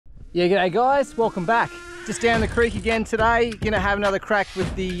Yeah, g'day guys, welcome back. Just down the creek again today. Gonna have another crack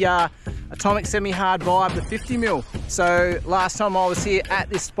with the Atomic Semi-Hard Vibe, the 50mm. So last time I was here at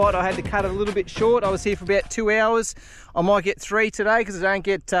this spot, I had to cut it a little bit short. I was here for about 2 hours. I might get 3 today because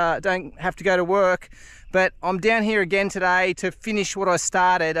I don't have to go to work. But I'm down here again today to finish what I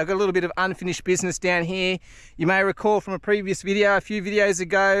started. I've got a little bit of unfinished business down here. You may recall from a previous video, a few videos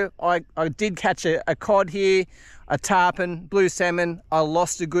ago, I did catch a cod here, a tarpon, blue salmon. I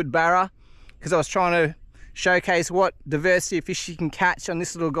lost a good barra because I was trying to showcase what diversity of fish you can catch on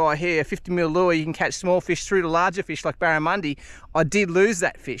this little guy here. A 50mm lure, you can catch small fish through to larger fish like barramundi. I did lose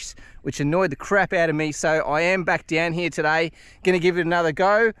that fish, which annoyed the crap out of me. So I am back down here today, gonna give it another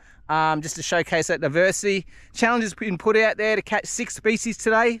go. Just to showcase that diversity. Challenge has been put out there to catch 6 species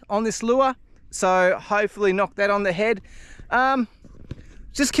today on this lure, so hopefully knock that on the head.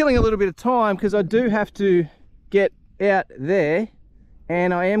 Just killing a little bit of time because I do have to get out there,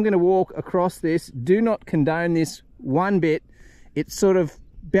 and I am going to walk across this. Do not condone this one bit. It's sort of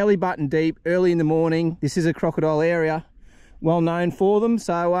belly button deep early in the morning. This is a crocodile area, well known for them.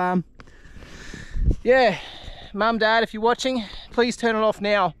 So yeah, mum, dad, if you're watching, please turn it off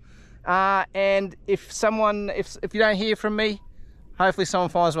now. And if you don't hear from me, hopefully someone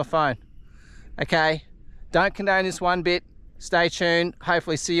finds my phone. Okay, don't condone this one bit. Stay tuned,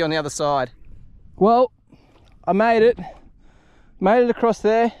 hopefully see you on the other side. Well, I made it across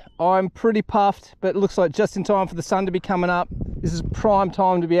there. I'm pretty puffed, but it looks like just in time for the sun to be coming up. This is prime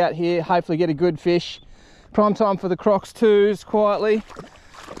time to be out here, hopefully get a good fish. Prime time for the crocs too, quietly.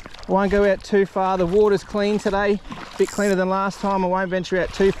 Won't go out too far. The water's clean today, a bit cleaner than last time. I won't venture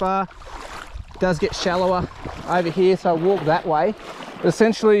out too far. It does get shallower over here, so I'll walk that way. But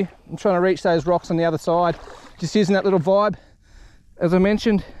essentially, I'm trying to reach those rocks on the other side, just using that little vibe, as I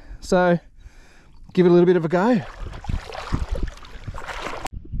mentioned. So, give it a little bit of a go.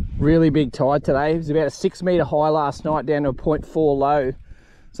 Really big tide today. It was about a 6 metre high last night down to a 0.4 low.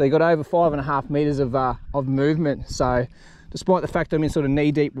 So you got over 5.5 metres of movement. So, despite the fact I'm in sort of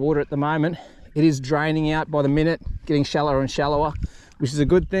knee-deep water at the moment, it is draining out by the minute, getting shallower and shallower, which is a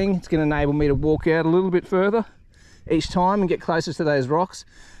good thing. It's going to enable me to walk out a little bit further each time and get closer to those rocks.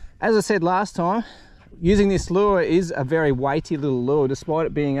 As I said last time, using this lure is a very weighty little lure. Despite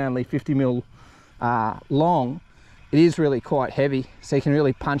it being only 50mm long, it is really quite heavy, so you can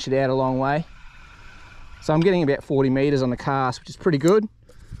really punch it out a long way. So I'm getting about 40 metres on the cast, which is pretty good.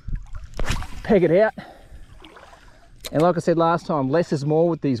 Peg it out. And like I said last time, less is more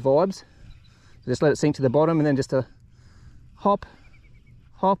with these vibes. So just let it sink to the bottom and then just a hop,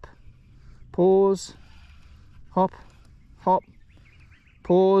 hop, pause, hop, hop,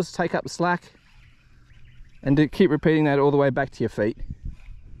 pause, take up the slack, and keep repeating that all the way back to your feet.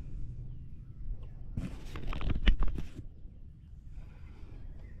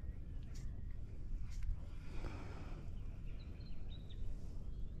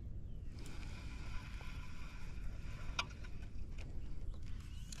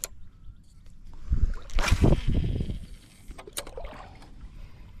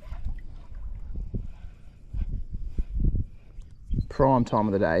 Prime time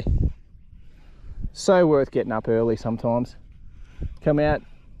of the day. So worth getting up early sometimes. Come out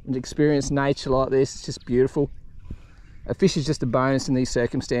and experience nature like this. It's just beautiful. A fish is just a bonus in these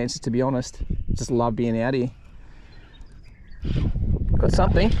circumstances, to be honest. Just love being out here. Got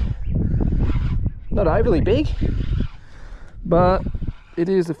something. Not overly big, but it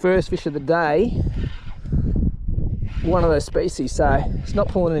is the first fish of the day. One of those species, so it's not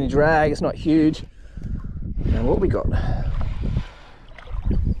pulling any drag, it's not huge. Now what we got?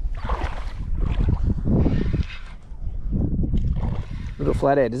 Little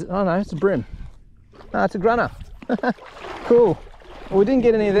flathead, is it? Oh no, it's a brim. No, it's a grunner. Cool. Well, we didn't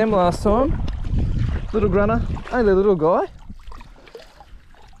get any of them last time. Little grunner, only a little guy.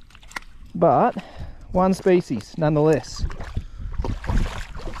 But one species, nonetheless.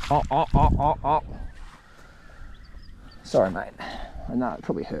 Oh. Sorry, mate. I know it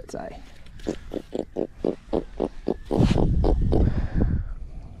probably hurts, eh?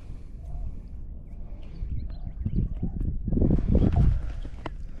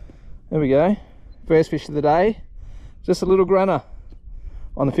 There we go, first fish of the day, just a little grunner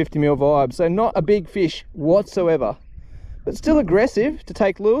on the 50mm vibe. So not a big fish whatsoever, but still aggressive to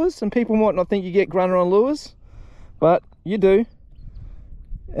take lures. Some people might not think you get grunner on lures, but you do.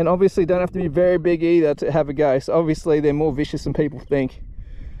 And obviously don't have to be very big either to have a go. So obviously they're more vicious than people think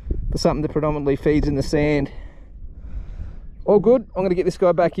for something that predominantly feeds in the sand. All good, I'm gonna get this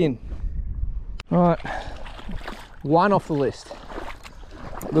guy back in. All right, one off the list.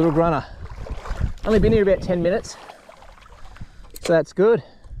 Little grunner. Only been here about 10 minutes, so that's good.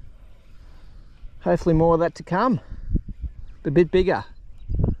 Hopefully more of that to come. A bit bigger.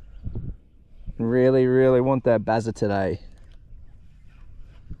 Really, really want that bazza today.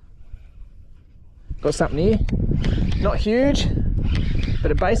 Got something here. Not huge,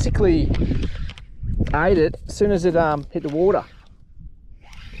 but it basically ate it as soon as it hit the water.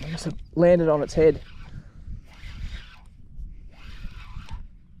 It just landed on its head.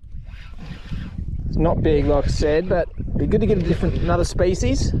 It's not big, like I said, but it'd be good to get another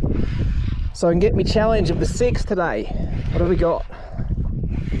species, so I can get me challenge of the 6 today. What have we got?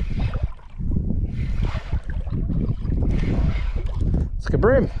 It's like a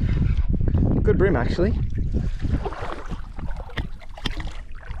bream. Good bream, actually.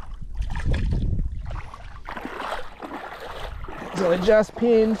 So I just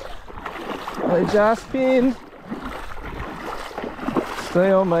pinned.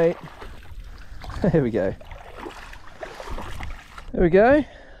 Stay on, mate. There we go. There we go.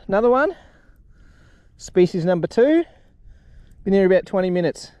 Another one. Species number 2. Been here about 20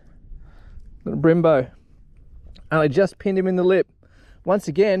 minutes. Got a Brembo. Only just pinned him in the lip. Once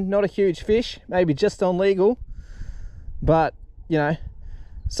again, not a huge fish, maybe just on legal, but you know,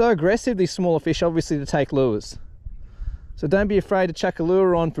 so aggressive, these smaller fish, obviously, to take lures. So don't be afraid to chuck a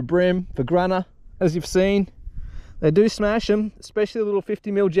lure on for bream, for grunner, as you've seen. They do smash them, especially the little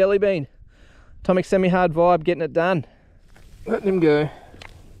 50mm jelly bean. Atomic Semi-Hard Vibe getting it done. Letting him go.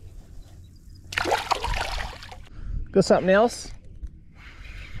 Got something else.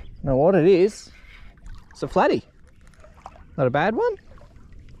 Know what it is? It's a flatty. Not a bad one.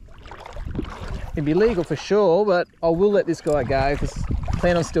 It'd be legal for sure, but I will let this guy go because I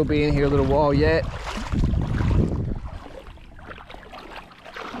plan on still being here a little while yet.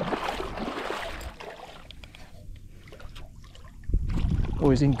 Oh,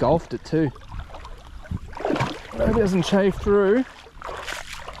 he's engulfed it too. Hope it doesn't chafe through.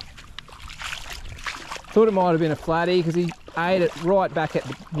 Thought it might have been a flatty because he ate it right back at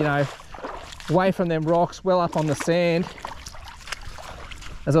the, you know, away from them rocks, well up on the sand.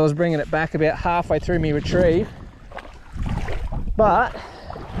 As I was bringing it back about halfway through me retrieve. But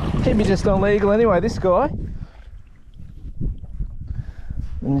he'd be just on legal anyway, this guy.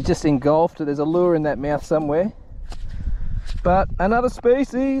 And he just engulfed it. There's a lure in that mouth somewhere. But another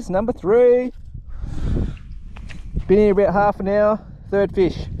species, number 3. Been here about half an hour. 3rd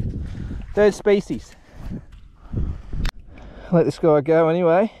fish, 3rd species. Let this guy go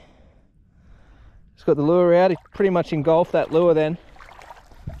anyway. Just got the lure out. He pretty much engulfed that lure then.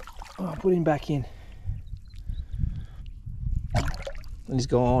 Oh, put him back in. And he's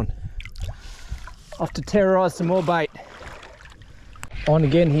gone. Off to terrorise some more bait. On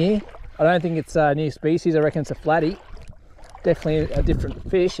again here. I don't think it's a new species. I reckon it's a flatty. Definitely a different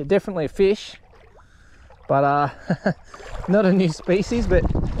fish. Definitely a fish. But not a new species, but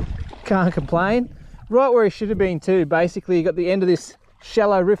can't complain. Right where he should have been too. Basically, you got the end of this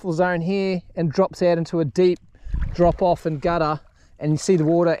shallow riffle zone here and drops out into a deep drop off and gutter. And you see the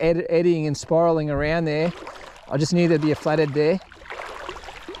water eddying and spiraling around there. I just knew there'd be a flathead there.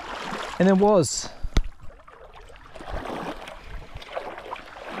 And there was.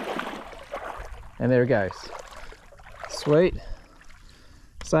 And there it goes. Sweet.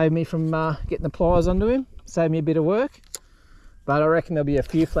 Saved me from getting the pliers onto him. Saved me a bit of work. But I reckon there'll be a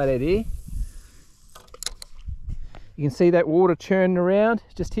few flathead here. You can see that water churning around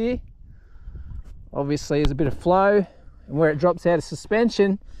just here. Obviously there's a bit of flow. And where it drops out of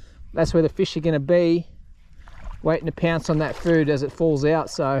suspension, that's where the fish are going to be, waiting to pounce on that food as it falls out.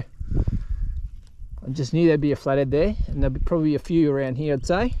 So I just knew there'd be a flathead there, and there'll be probably a few around here, I'd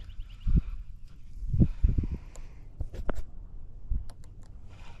say.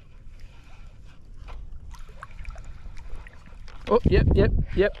 Oh, yep.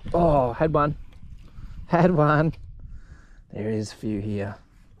 Oh, had one. There is a few here.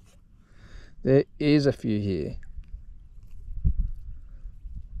 There is a few here.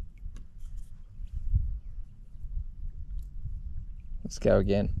 Let's go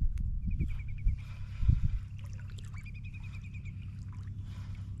again.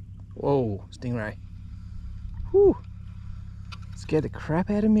 Whoa, stingray. Whew. Scared the crap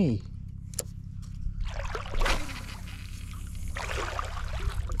out of me.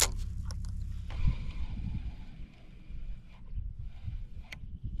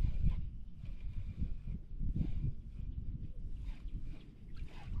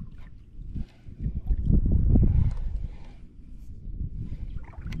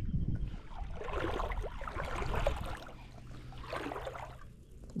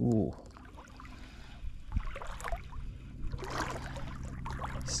 Ooh.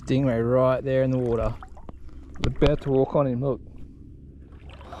 Stingray right there in the water. We're about to walk on him, look.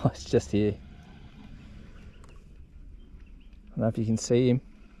 Oh, it's just here. know if you can see him.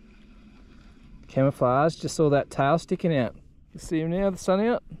 Camouflage, just saw that tail sticking out. You see him now, the sun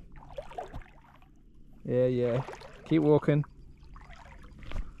out? Yeah. Keep walking.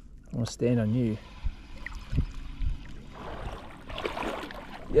 I want to stand on you.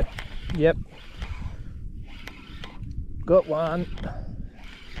 Yep. Got one.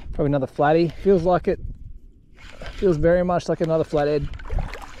 Probably another flatty. Feels like it. Feels very much like another flathead.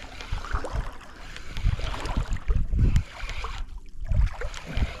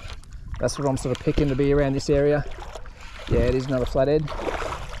 That's what I'm sort of picking to be around this area. Yeah, it is another flathead.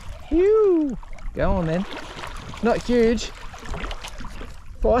 Phew! Go on then. Not huge.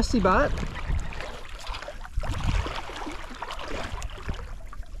 Feisty, but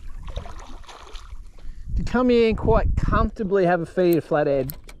you come here and quite comfortably have a feed of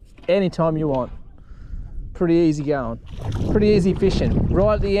flathead anytime you want. Pretty easy going. Pretty easy fishing.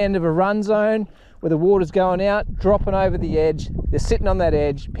 Right at the end of a run zone where the water's going out, dropping over the edge. They're sitting on that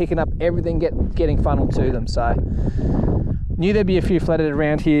edge, picking up everything getting funneled to them. So knew there'd be a few flathead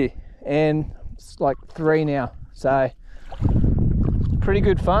around here, and it's like 3 now. So pretty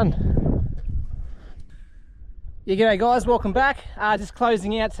good fun. Yeah, g'day guys, welcome back. Just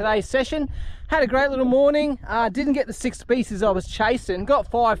closing out today's session. Had a great little morning. Didn't get the 6 species I was chasing. Got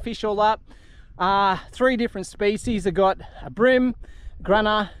 5 fish all up. 3 different species. I got a brim,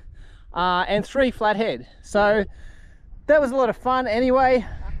 grunner, and 3 flathead. So that was a lot of fun anyway,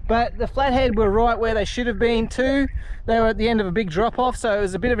 but the flathead were right where they should have been too. They were at the end of a big drop off, so it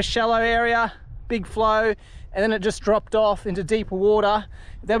was a bit of a shallow area, big flow, and then it just dropped off into deeper water.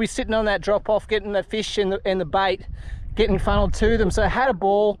 They'll be sitting on that drop off, getting the fish and the bait, getting funneled to them. So I had a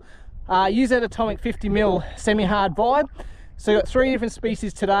ball, used that Atomic 50mm semi-hard vibe. So I got 3 different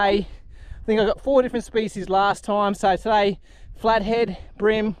species today. I think I got 4 different species last time. So today, flathead,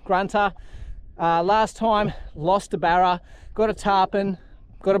 brim, grunter. Last time, lost a barra, got a tarpon,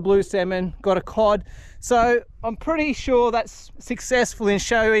 got a blue salmon, got a cod. So I'm pretty sure that's successful in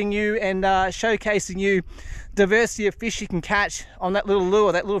showing you and showcasing you diversity of fish you can catch on that little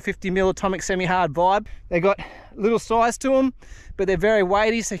lure, that little 50mm Atomic semi-hard vibe. They got little size to them, but they're very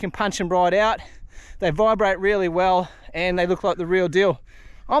weighty, so you can punch them right out. They vibrate really well, and they look like the real deal.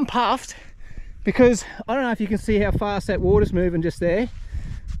 I'm puffed because I don't know if you can see how fast that water's moving just there,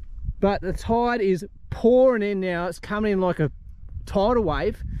 but the tide is pouring in now. It's coming in like a tidal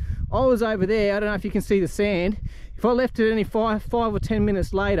wave. I was over there, I don't know if you can see the sand. If I left it any 5 or 10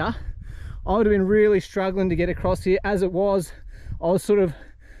 minutes later, I would have been really struggling to get across here. As it was, I was sort of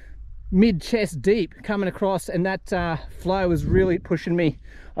mid-chest deep coming across, and that flow was really pushing me.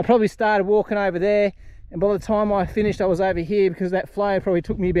 I probably started walking over there, and by the time I finished, I was over here because that flow probably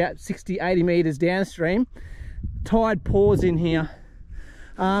took me about 60-80 meters downstream. Tide pours in here.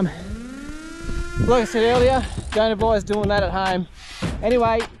 Like I said earlier, don't advise doing that at home.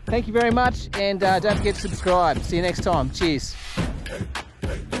 Anyway, thank you very much, and don't forget to subscribe. See you next time. Cheers.